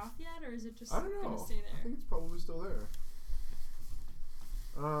take it off yet, or is it just I don't know. gonna stay I there? think it's probably still there.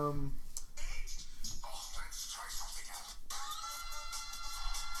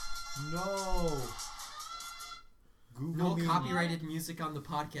 No. Google No me. copyrighted music on the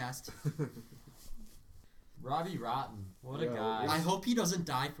podcast. Robbie Rotten. What a Yeah, guy. I hope he doesn't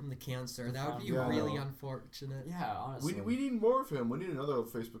die from the cancer. That would be Yeah, I really know. unfortunate. Yeah, honestly. we need more of him. We need another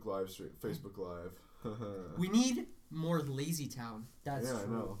Facebook Live stream. Facebook Live. We need more Lazy Town. That's yeah, true. I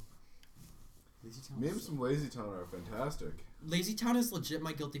know. Lazy Town Memes was- from Lazy Town are fantastic. Lazy Town is legit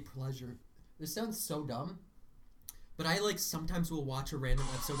my guilty pleasure. This sounds so dumb, but I like sometimes will watch a random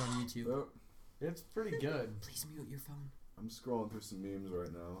episode on YouTube. Oh, It's pretty good. Please mute your phone. I'm scrolling through some memes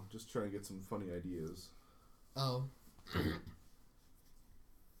right now, just trying to get some funny ideas. Oh.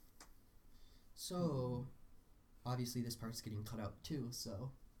 So, obviously this part's getting cut out too, so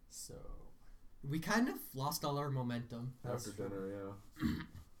So we kind of lost all our momentum. that's After true. dinner, yeah.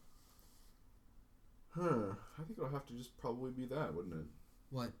 Huh. I think it'll have to just probably be that, wouldn't it?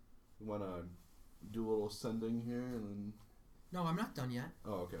 What? You wanna do a little sending here and then... No, I'm not done yet.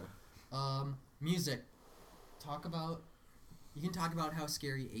 Oh, okay. Music. You can talk about how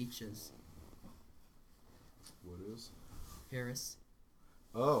scary H is, What is? Harris.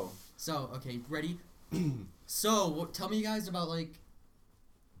 Oh. So, okay, ready? So, tell me guys about, like,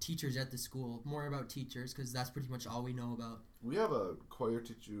 teachers at the school. More about teachers, because that's pretty much all we know about. We have a choir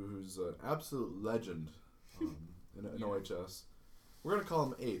teacher who's an absolute legend in Yeah. OHS. We're going to call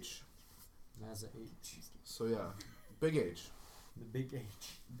him H. That's a H. So, yeah. Big H. The big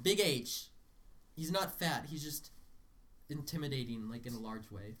H. Big H. He's not fat, he's just intimidating, like, in a large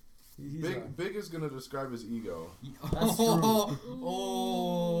way. He's Big is going to describe his ego. That's true.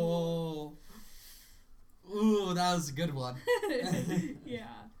 Oh. Ooh, that was a good one. Yeah.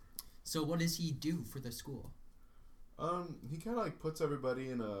 So what does he do for the school? He kind of like puts everybody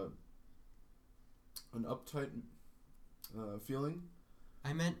in an uptight feeling.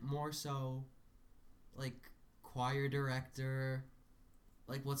 I meant more so, like, choir director.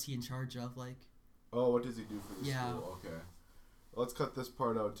 Like, what's he in charge of? Like, Oh, what does he do for the Yeah. school? Okay. Let's cut this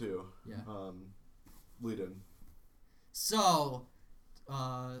part out too. yeah. Lead in. So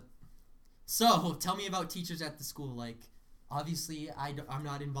tell me about teachers at the school. Like, obviously, I'm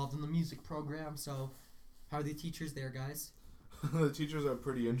not involved in the music program, so how are the teachers there, guys? The teachers are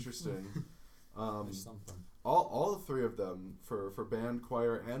pretty interesting. There's something. All the three of them for band,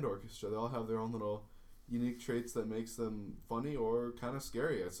 choir, and orchestra, they all have their own little unique traits that makes them funny or kind of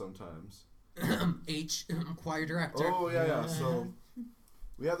scary at sometimes. H, choir director. Oh yeah. So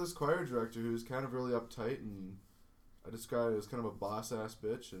we have this choir director who's kind of really uptight, and I describe it as kind of a boss ass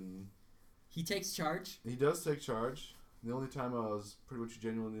bitch, and He takes charge. he does take charge. The only time I was pretty much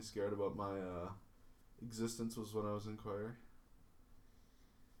genuinely scared about my existence was when I was in choir.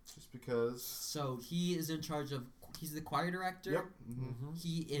 Just because. So he is in charge of. He's the choir director. Yep. Mm-hmm. Mm-hmm.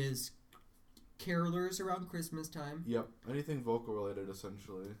 He is carolers around Christmas time. Yep. Anything vocal related,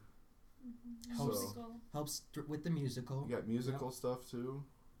 essentially. Helps. Musical. Helps with the musical. You got musical stuff too.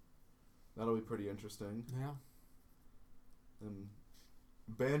 That'll be pretty interesting. Yeah. And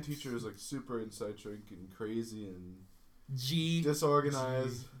band teacher is like super eccentric and crazy and G.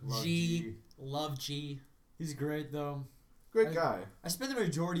 disorganized. Love G. Love G. He's great though. Great guy. I spend the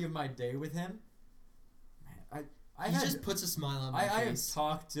majority of my day with him. Man, He just puts a smile on my I have face.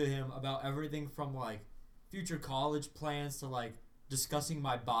 talked to him about everything from like future college plans to like discussing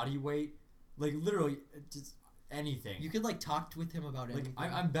my body weight, like literally just anything. You could like talk with him about like anything.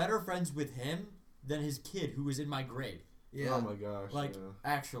 I'm better friends with him than his kid who was in my grade. Yeah. Oh my gosh. Like yeah.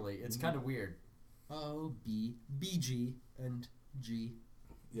 actually, it's Mhm. kind of weird. O B BG and G.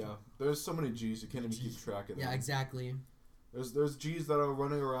 Yeah. There's so many G's you can't even G's. keep track of them. Yeah, exactly. There's G's that are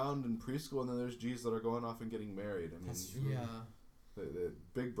running around in preschool, and then there's G's that are going off and getting married. I mean, That's true. Yeah. the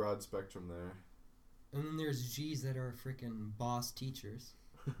big broad spectrum there. And then there's G's that are freaking boss teachers.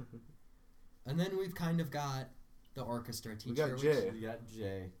 And then we've kind of got the orchestra teacher. We got which- Jay. We got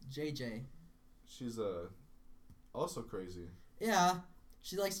Jay. JJ. She's also crazy. Yeah.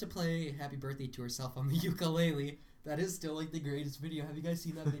 She likes to play Happy Birthday to herself on the ukulele. That is still like the greatest video. Have you guys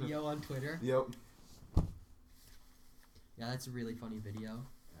seen that video on Twitter? Yep. Yeah, that's a really funny video.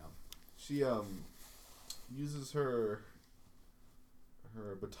 She uses her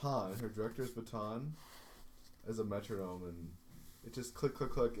baton, her director's baton, as a metronome, and it just click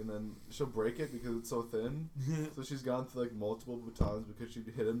click click, and then she'll break it because it's so thin. So she's gone through like multiple batons because she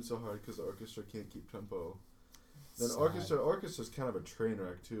hit him so hard because the orchestra can't keep tempo. Then Sad. orchestra's kind of a train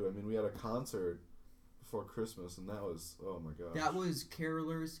wreck too. I mean, we had a concert before Christmas, and that was, oh my gosh. That was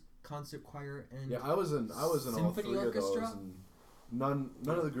carolers, concert choir, and Yeah, I was in all Symphony three orchestra? of those, and none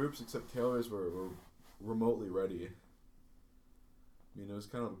of the groups except carolers were remotely ready. I mean, it was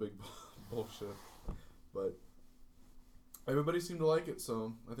kind of a big bullshit, but everybody seemed to like it,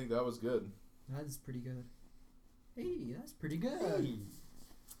 so I think that was good. that is pretty good. Hey, that's pretty good. Hey.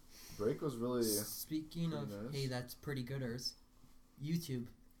 Break was really Speaking of, pretty nice. hey, that's pretty gooders. YouTube,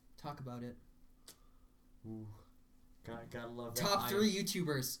 talk about it. Ooh. Gotta love that. Top 3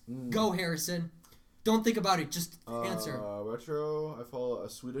 YouTubers. mm. Go, Harrison. Don't think about it. Just answer. Retro. I follow a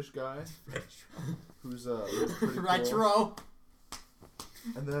Swedish guy who's pretty cool. Retro.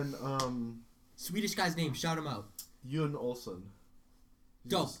 And then Swedish guy's name. Shout him out. Ewan Olsen.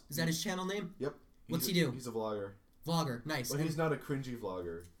 Dope. Is that his channel name? Yep. What's he do? He's a vlogger. Vlogger, nice. But And he's not a cringy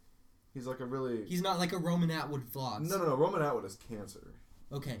vlogger. He's like a really... he's not like a Roman Atwood vlogs. No. Roman Atwood is cancer.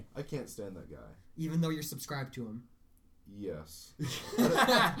 Okay. I can't stand that guy. Even though you're subscribed to him. Yes.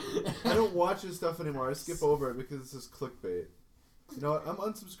 I don't watch his stuff anymore. I skip over it because it's just clickbait. You know what? I'm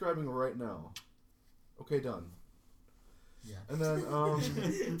unsubscribing right now. Okay, done. Yeah. And then,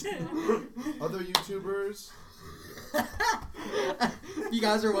 other YouTubers... You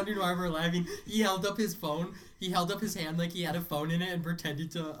guys are wondering why we're laughing. He held up his phone. He held up his hand like he had a phone in it and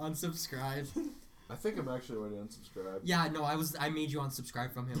pretended to unsubscribe. I think I'm actually already unsubscribed. Yeah, no, I made you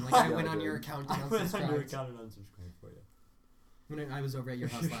unsubscribe from him. Like I Yeah, went I on did. your account I and went on your unsubscribed account and unsubscribed for you. when I was over at your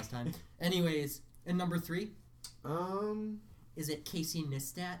house last time. Anyways, and number 3, is it Casey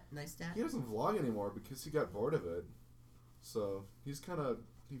Neistat? He doesn't vlog anymore because he got bored of it. So, he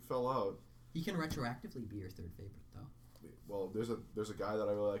fell out. He can retroactively be your 3rd favorite though. Well, there's a guy that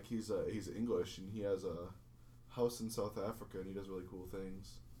I really like. He's English and he has a house in South Africa and he does really cool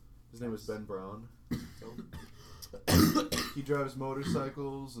things. His name is Ben Brown. He drives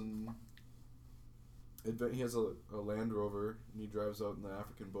motorcycles and he has a Land Rover and he drives out in the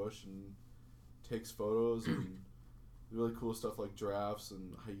African bush and takes photos and really cool stuff like giraffes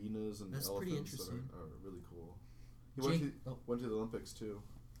and hyenas and That's pretty elephants interesting. that are really cool. He went to the Olympics too.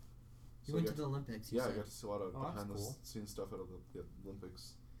 He So went I to the Olympics. Yeah, I said. got to see a lot of Oh, that's behind the cool. scenes stuff out of the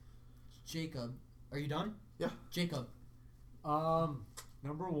Olympics. Jacob, are you done? Yeah. Jacob,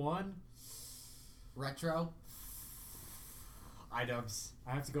 Number 1, retro. iDubbbz.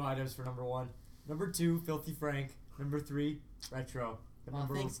 I have to go iDubbbz for number 1. Number 2, Filthy Frank. Number 3, retro. And Oh,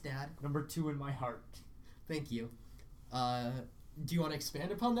 thanks, Dad. Number 2 in my heart. Thank you. Do you want to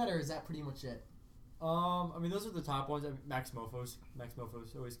expand upon that, or is that pretty much it? I mean, those are the top ones. I mean, Max Mofo's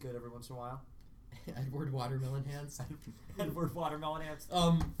always good every once in a while. Edward Watermelon Hands. Edward Watermelon Hands.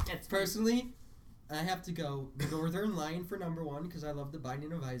 Personally, I have to go Northern Lion for number 1 because I love the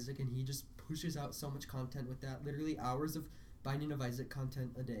Binding of Isaac, and he just pushes out so much content with that. Literally hours of Binding of Isaac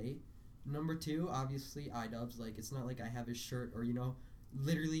content a day. Number 2, obviously iDubbbz. Like, it's not like I have his shirt or,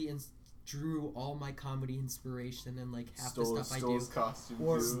 literally drew all my comedy inspiration and like half the stuff I do. His costume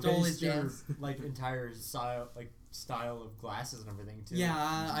Or too. Stole his based your, dance. like, entire style of glasses and everything too. Yeah,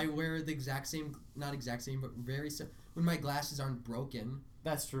 I wear the exact same, not exact same, but very similar. When my glasses aren't broken.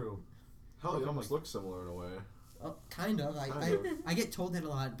 That's true. Hell, you almost look similar in a way. Kind of. Kind of. I get told that a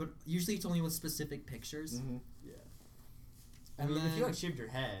lot, but usually it's only with specific pictures. Mm-hmm. Yeah. I And mean, if you then- shaved your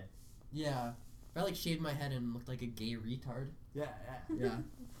head. Yeah. If I shaved my head and looked like a gay retard. Yeah. Yeah.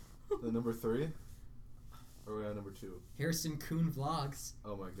 The number 3? Or are we on number 2? Harrison Coon Vlogs.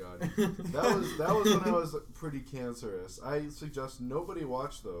 Oh my god. That was when I was pretty cancerous. I suggest nobody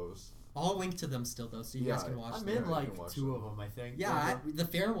watch those. I'll link to them still though, so you guys Yeah, can watch I'm them. in you like can watch 2 them. of them, I think. Yeah, the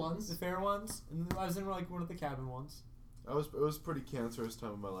fair ones. The fair ones, and then I was in like one of the cabin ones. It was a pretty cancerous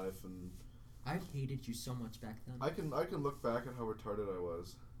time in my life, and I hated you so much back then. I can look back at how retarded I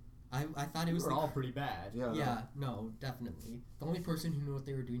was. I thought it We was were like, all pretty bad. Yeah. yeah, no, definitely. The only person who knew what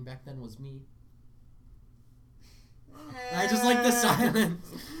they were doing back then was me. I just like the silence.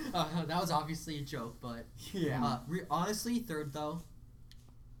 That was obviously a joke, but Yeah. honestly, 3rd though.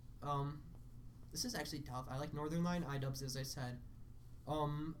 This is actually tough. I like Northern Line iDubbbz, as I said.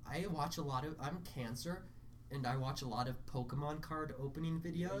 I watch a lot of. I'm Cancer, and I watch a lot of Pokemon card opening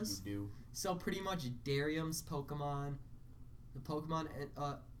videos. You do. So pretty much Darium's Pokemon, the Pokemon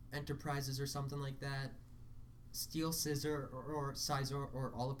Enterprises or something like that. Steel Scissor or Scizor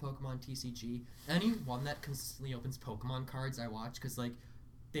or all the Pokemon TCG. Anyone that consistently opens Pokemon cards I watch because like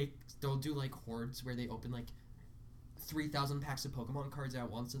they'll do like hordes where they open like 3,000 packs of Pokemon cards at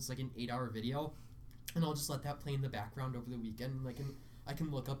once. It's like an 8-hour video, and I'll just let that play in the background over the weekend. Like I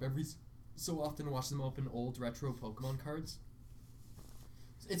can look up every so often and watch them open old retro Pokemon cards.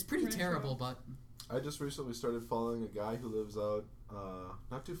 It's pretty Retro. terrible, but I just recently started following a guy who lives out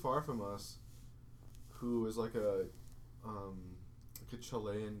not too far from us, who is like a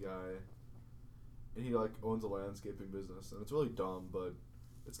Chilean guy, and he like owns a landscaping business, and it's really dumb, but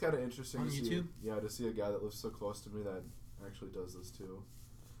it's kind of interesting On to YouTube? to see a guy that lives so close to me that actually does this too,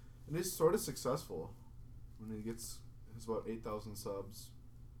 and he's sort of successful. When he gets his about 8,000 subs.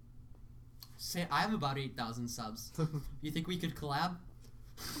 say I have about 8,000 subs. You think we could collab?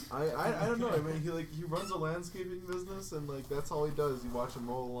 I don't know. I mean, he runs a landscaping business, and like that's all he does. You watch him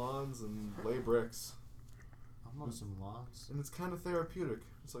mow lawns and lay bricks, I'm on some lawns. and it's kind of therapeutic.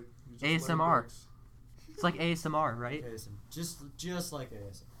 It's like you just lay ASMR. bricks. It's like ASMR, right? ASMR. Just like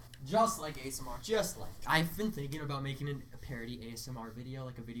ASMR. Just like ASMR. Just like. I've been thinking about making a parody ASMR video,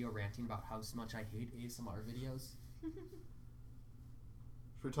 like a video ranting about how much I hate ASMR videos. Should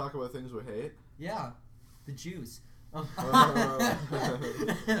we talk about things we hate? Yeah, the Jews.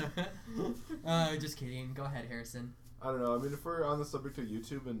 Just kidding. Go ahead, Harrison. I don't know. I mean, if we're on the subject of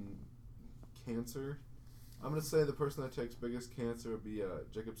YouTube and cancer, I'm gonna say the person that takes biggest cancer would be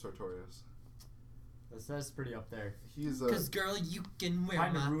Jacob Sartorius. That's pretty up there. He's Cause girl, you can wear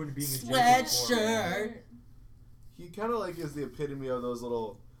Kind of my ruined being a sweatshirt. he kind of like is the epitome of those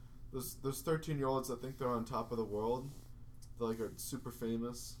 13-year-olds that think they're on top of the world. They like are super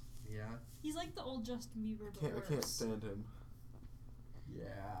famous. Yeah. He's like the old Justin Bieber. I can't stand him. Yeah,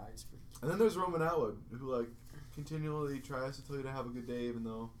 he's pretty. And then there's Roman Atwood, who like continually tries to tell you to have a good day, even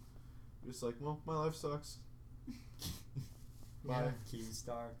though you're just like, well, my life sucks. Bye. Yeah.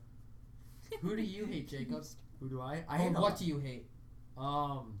 Keemstar. Who do you hate, Jacob? Who do I? Or hate a what lot. do you hate?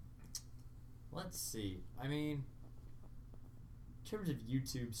 Let's see. I mean, in terms of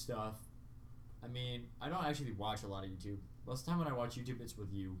YouTube stuff, I mean, I don't actually watch a lot of YouTube. Most of the time when I watch YouTube, it's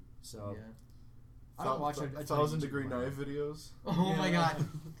with you. So I don't watch a ton of 1,000-degree YouTube knife videos. Oh my Yeah. god.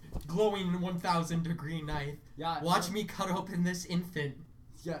 Glowing 1,000-degree knife. Yeah. Watch me cut open this infant.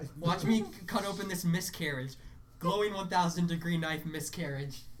 Yeah. Watch me cut open this miscarriage. Glowing 1,000-degree knife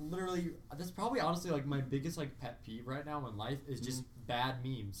miscarriage. Literally, that's probably honestly like my biggest like pet peeve right now in life is just bad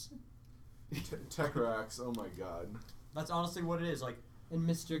memes. Tech racks. Oh my god. That's honestly what it is. Like, And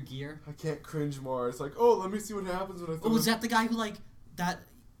Mr. Gear. I can't cringe more. It's like, oh, let me see what happens when I Oh, throw was that the guy who like that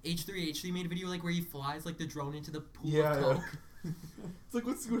H3H3 made a video like where he flies like the drone into the pool Yeah, of yeah. coke? It's like,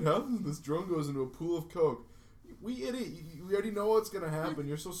 let's see what happens when this drone goes into a pool of coke. We idiot. We already know what's gonna happen.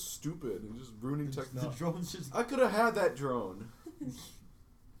 You're so stupid and just ruining the technology. drone's just. I could have had that drone.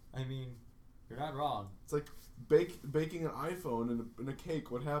 I mean, you're not wrong. It's like baking an iPhone in a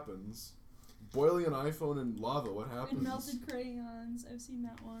cake. What happens? Boiling an iPhone in lava. What happens? And melted crayons. I've seen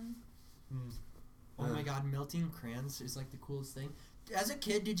that one. Oh my god, melting crayons is like the coolest thing. As a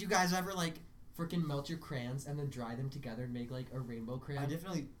kid, did you guys ever like freaking melt your crayons and then dry them together and make like a rainbow crayon? I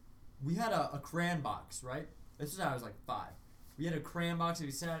definitely. We had a crayon box, right? This is how I was like 5. We had a crayon box and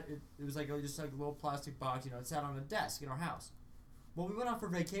we sat. It was like just like a little plastic box, you know. It sat on a desk in our house. Well, we went out for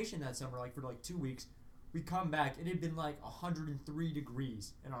vacation that summer, like for like 2 weeks. We come back. It had been like 103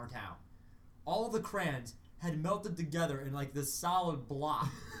 degrees in our town. All the crayons had melted together in like this solid block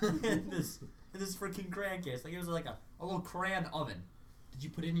in this freaking crayon case. Like it was like a little crayon oven. Did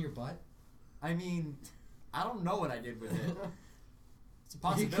you put it in your butt? I mean, I don't know what I did with it. It's a It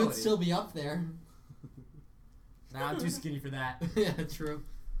possibility. could still be up there. Nah, I'm too skinny for that. Yeah, true.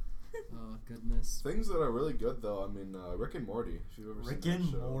 Oh goodness. Things that are really good though. I mean, Rick and Morty. If you've ever Rick seen that and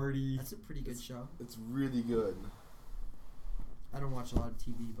show. Morty. That's a pretty good show. It's really good. I don't watch a lot of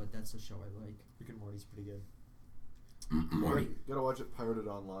TV, but that's a show I like. Rick and Morty's pretty good. Morty. Gotta watch it pirated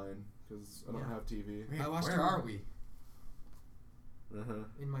online because I don't Yeah. have TV. I watched Where it- are we? Uh-huh.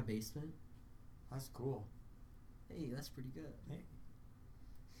 In my basement. That's cool. Hey, that's pretty good.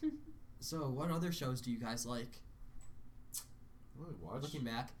 Hey. So, what other shows do you guys like? Really watch. Looking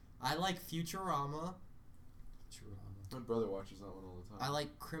back, I like Futurama. My brother watches that one all the time. I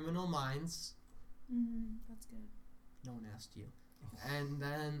like Criminal Minds. That's good. No one asked you. And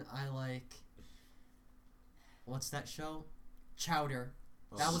then I like, what's that show? Chowder.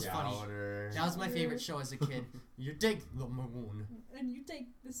 That was funny. Chowder. That was my Chowder. favorite show as a kid. You dig the moon. And you take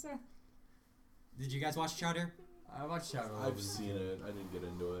this. Did you guys watch Chowder? I watched Chowder. I've seen it. I didn't get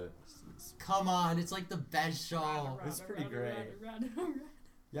into it. Come on, it's like the best show. It's pretty great.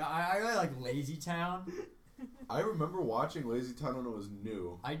 Yeah, I really like Lazy Town. I remember watching Lazy Town when it was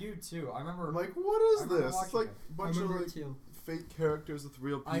new. I do too. I remember. I'm like, what I is remember this? It's watching like it. a I bunch of remember like it too. fake characters with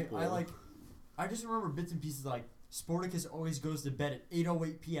real people. I just remember bits and pieces like Sporticus always goes to bed at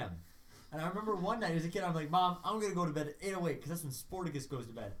 8:08 p.m. And I remember one night as a kid, I'm like, Mom, I'm gonna go to bed at 8:08 because that's when Sporticus goes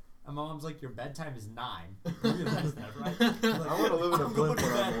to bed. And my mom's like, your bedtime is 9. You realize that, right? I'm like, I wanna live in a I'm going blimp to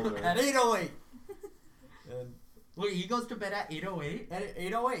when I'm bed older. at 8:08. And Wait, he goes to bed at 8:08? at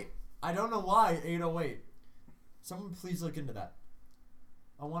 8:08. I don't know why 8:08. Someone please look into that.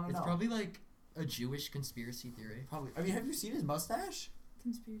 I want to It's know. probably like a Jewish conspiracy theory. Probably. I mean, have you seen his mustache?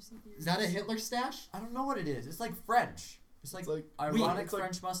 Conspiracy theories. Is that a Hitler stash? I don't know what it is. It's like French. It's like, It's like ironic it's like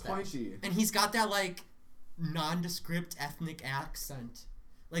French mustache. pointy. And he's got that like nondescript ethnic accent.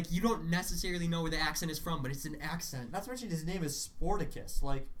 Like you don't necessarily know where the accent is from, but it's an accent. Not to mention his name is Sporticus.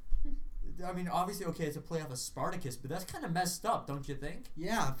 Like, I mean, obviously, okay, it's a play off of Spartacus, but that's kind of messed up, don't you think?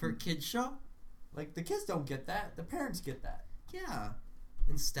 Yeah, for a kid's show? Like, the kids don't get that. The parents get that. Yeah.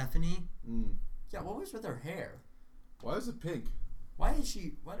 And Stephanie? Mm. Yeah, what was with her hair? Why is it pink? Why does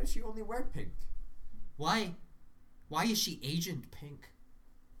she only wear pink? Why is she Agent Pink?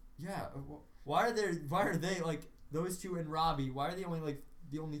 Yeah, why are they like those two and Robbie? Why are they only like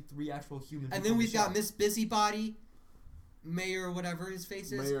the only 3 actual humans? And on then the we've got show? Miss Busybody Mayor, whatever his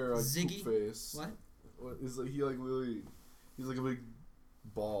face is. Mayor Ziggy. Face. What? Is like he like really? He's like a big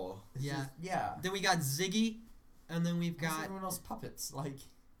ball. Yeah. Yeah. Then we got Ziggy, and then we've How's got. everyone else puppets? Like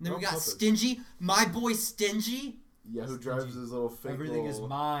Then No we got puppets. Stingy. My boy Stingy. Yeah, who drives his little fake everything is little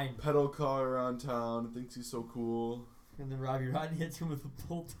mine. pedal car around town and thinks he's so cool. And then Robbie Rodney hits him with a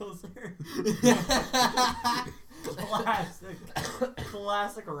bulldozer.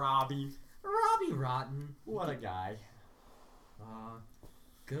 Classic Robbie. Robbie Rotten. What a guy.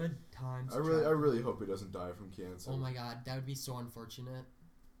 Good times. I really hope he doesn't die from cancer. Oh my god, that would be so unfortunate.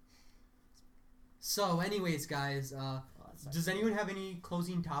 So, anyways, guys, does anyone have any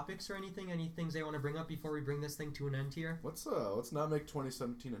closing topics or anything? Any things they want to bring up before we bring this thing to an end here? Let's not make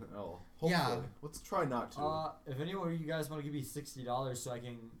 2017 an L. Hopefully. Yeah. Let's try not to. If anyone of you guys want to give me $60 so I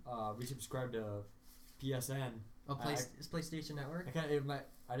can resubscribe to PSN. Oh, PlayStation Network?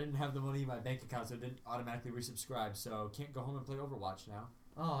 I didn't have the money in my bank account, so it didn't automatically resubscribe. So can't go home and play Overwatch now.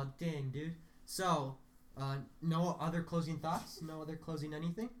 Oh, dang, dude. So, no other closing thoughts? No other closing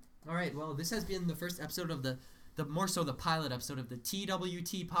anything? All right, well, this has been the first episode of the pilot episode of the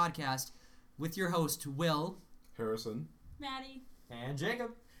TWT podcast with your host, Will. Harrison. Maddie. And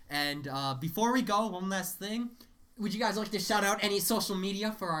Jacob. And before we go, one last thing. Would you guys like to shout out any social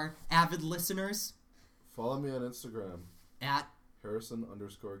media for our avid listeners? Follow me on Instagram. At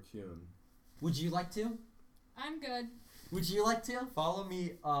Harrison_Kuhn. Would you like to? I'm good. Would you like to? Follow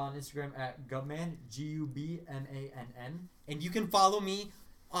me on Instagram at Gubman, GUBMANN. And you can follow me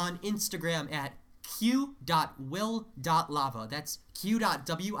on Instagram at q.will.lava. That's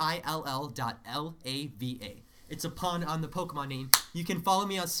q.will.lava. It's a pun on the Pokemon name. You can follow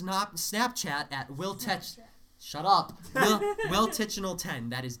me on Snapchat at Shut up. Will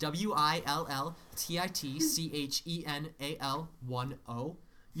Tichenal10. That is WILLTITCHENAL10.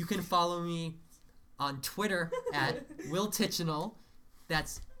 You can follow me on Twitter at Will Tichenal.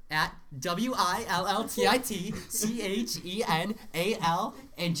 That's at WILLTITCHENAL.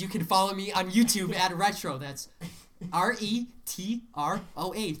 And you can follow me on YouTube at Retro. That's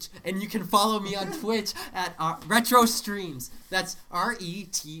RETROH. And you can follow me on Twitch at Retro Streams. That's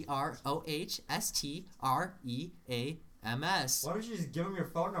RETROHSTREAMS. Why don't you just give him your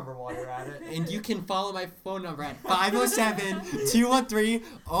phone number while you're at it? And you can follow my phone number at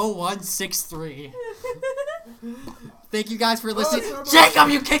 507-213-0163. Thank you guys for listening. Jacob,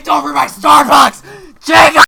 you kicked over my Starbucks! Jacob!